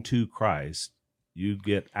into Christ, you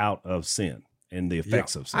get out of sin and the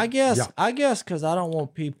effects of sin. I guess because I don't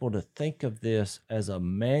want people to think of this as a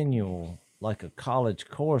manual, like a college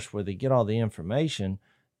course where they get all the information,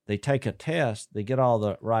 they take a test, they get all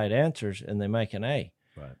the right answers, and they make an A.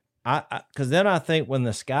 Right. Because then I think when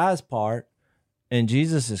the skies part and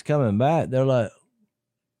Jesus is coming back, they're like,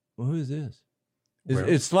 well, who is this?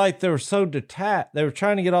 It's like they were so detached. They were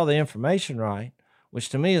trying to get all the information right, which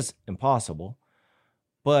to me is impossible.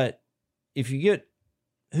 But if you get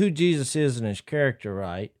who Jesus is and his character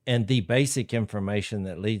right, and the basic information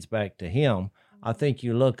that leads back to him, I think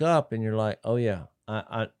you look up and you're like, oh yeah,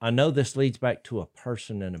 I know this leads back to a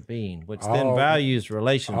person and a being, which then values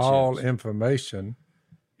relationships. All information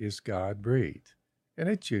is God-breathed, and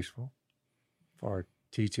it's useful for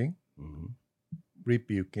teaching,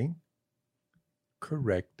 rebuking,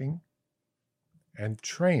 correcting, and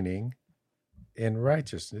training in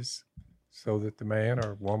righteousness, so that the man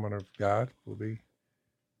or woman of God will be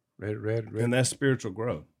ready. And that's spiritual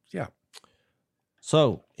growth. Yeah.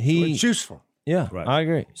 So it's useful. Yeah, right. I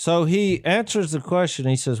agree. So he answers the question.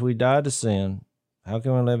 He says, we died to sin. How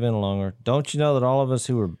can we live in longer? Don't you know that all of us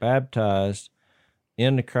who were baptized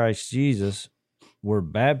into Christ Jesus were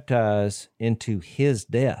baptized into his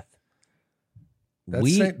death?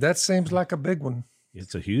 That seems like a big one.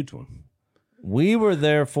 It's a huge one. We were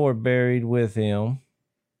therefore buried with him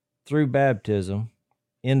through baptism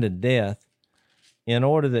into death, in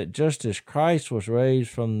order that just as Christ was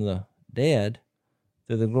raised from the dead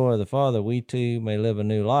through the glory of the Father, we too may live a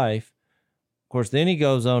new life. Of course, then he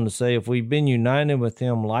goes on to say, if we've been united with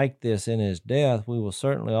him like this in his death, we will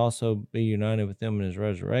certainly also be united with him in his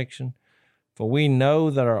resurrection. For we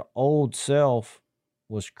know that our old self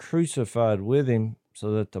was crucified with him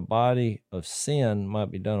so that the body of sin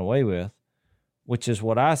might be done away with, which is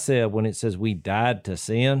what I said when it says we died to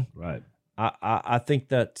sin. Right. I think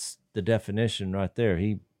that's the definition right there.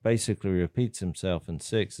 He basically repeats himself in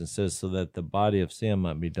 6 and says, so that the body of sin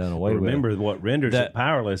might be done away with. Remember, what renders it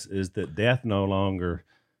powerless is that death no longer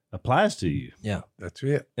applies to you. Yeah. That's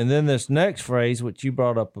it. And then this next phrase, which you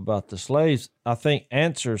brought up about the slaves, I think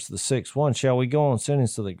answers the 6:1. Shall we go on sinning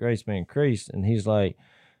so that grace may increase? And he's like,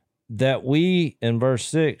 that we, in verse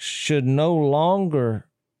 6, should no longer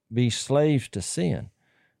be slaves to sin,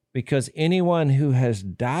 because anyone who has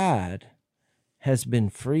died has been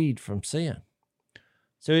freed from sin.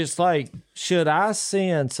 So it's like, should I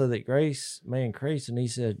sin so that grace may increase? And he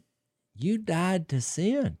said, you died to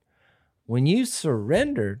sin. When you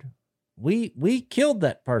surrendered, we killed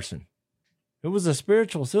that person. It was a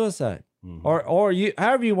spiritual suicide. Mm-hmm. Or you,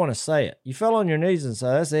 however you want to say it. You fell on your knees and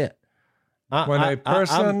said, that's it.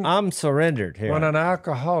 I'm surrendered here. When an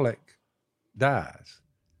alcoholic dies,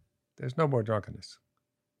 there's no more drunkenness.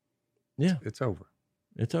 Yeah. It's over.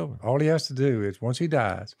 It's over. All he has to do is, once he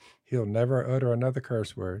dies, he'll never utter another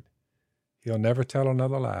curse word. He'll never tell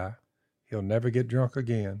another lie. He'll never get drunk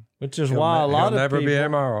again. Which is why a lot of never people, be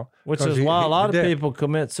immoral. Which is why a lot of people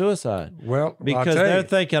commit suicide. Well, because they're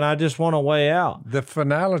thinking, I just want a way out. The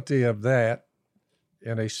finality of that,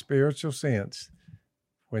 in a spiritual sense,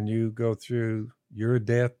 when you go through your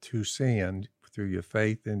death to sin, through your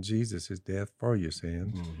faith in Jesus' death for your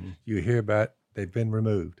sins, you hear about they've been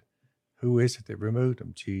removed. Who is it that removed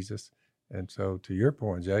them? Jesus. And so, to your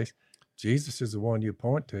point, Jace, Jesus is the one you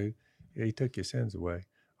point to. He took your sins away.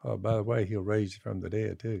 Oh, by the way, he'll raise you from the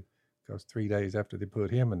dead too, because 3 days after they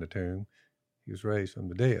put him in the tomb, He was raised from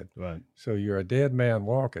the dead. Right. So you're a dead man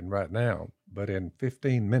walking right now, but in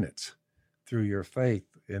 15 minutes, through your faith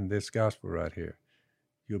in this gospel right here,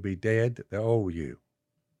 you'll be dead, the old you,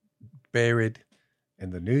 buried,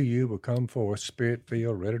 and the new you will come forth,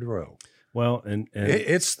 spirit-filled, ready to roll. Well, and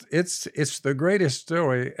It's the greatest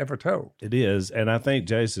story ever told. it is, and I think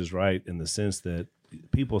Jace is right in the sense that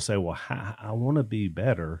people say, "Well, I want to be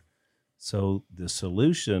better," so the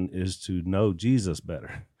solution is to know Jesus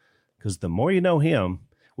better, because the more you know Him,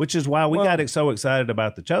 which is why we got so excited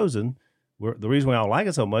about The Chosen. The reason we all like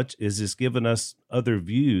it so much is it's giving us other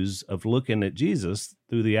views of looking at Jesus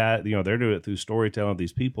through the eye. You know, they're doing it through storytelling of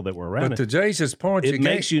these people that were around. But to Jason's point, it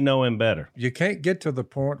makes you know Him better. You can't get to the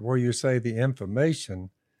point where you say the information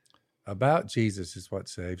about Jesus is what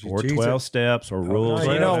saves you. Or Jesus, 12 steps or rules.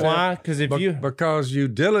 You know Well, why? Because because you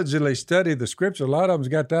diligently study the scripture, a lot of them's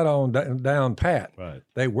got that on down pat. Right.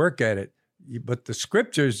 They work at it. But the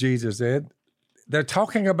scriptures, Jesus said, they're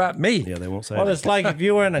talking about me. Yeah, they won't say Well, that. it's like if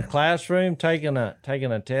you were in a classroom taking a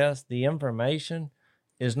test, the information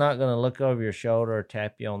is not going to look over your shoulder or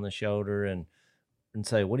tap you on the shoulder and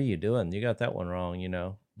say, "What are you doing? You got that one wrong," you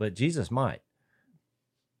know. But Jesus might.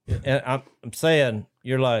 And I'm saying,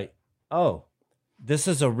 you're like, "Oh, this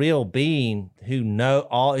is a real being who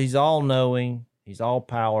he's all knowing, he's all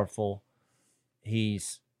powerful,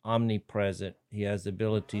 he's omnipresent, he has the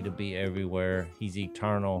ability to be everywhere, he's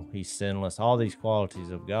eternal, he's sinless, all these qualities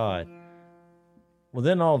of God." Well,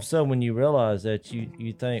 then all of a sudden when you realize that,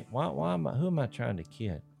 you think, who am I trying to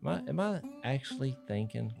kid? Am I actually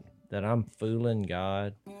thinking that I'm fooling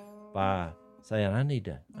God by saying I need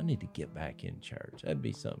to get back in church? That'd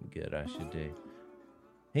be something good I should do.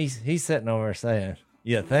 He's sitting over there saying,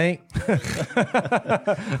 "You think?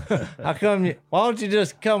 Why don't you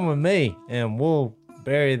just come with me and we'll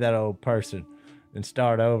bury that old person and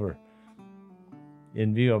start over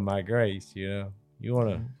in view of my grace?" You know, you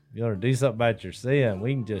want to do something about your sin,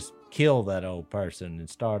 we can just kill that old person and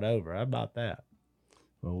start over. How about that?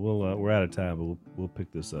 Well, we're out of time, but we'll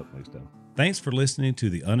pick this up next time. Thanks for listening to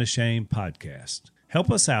the Unashamed Podcast. Help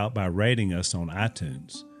us out by rating us on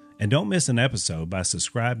iTunes. And don't miss an episode by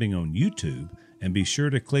subscribing on YouTube, and be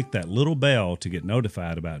sure to click that little bell to get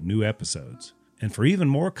notified about new episodes. And for even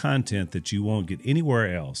more content that you won't get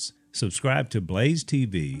anywhere else, subscribe to Blaze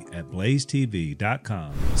TV at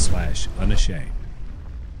blazetv.com/unashamed.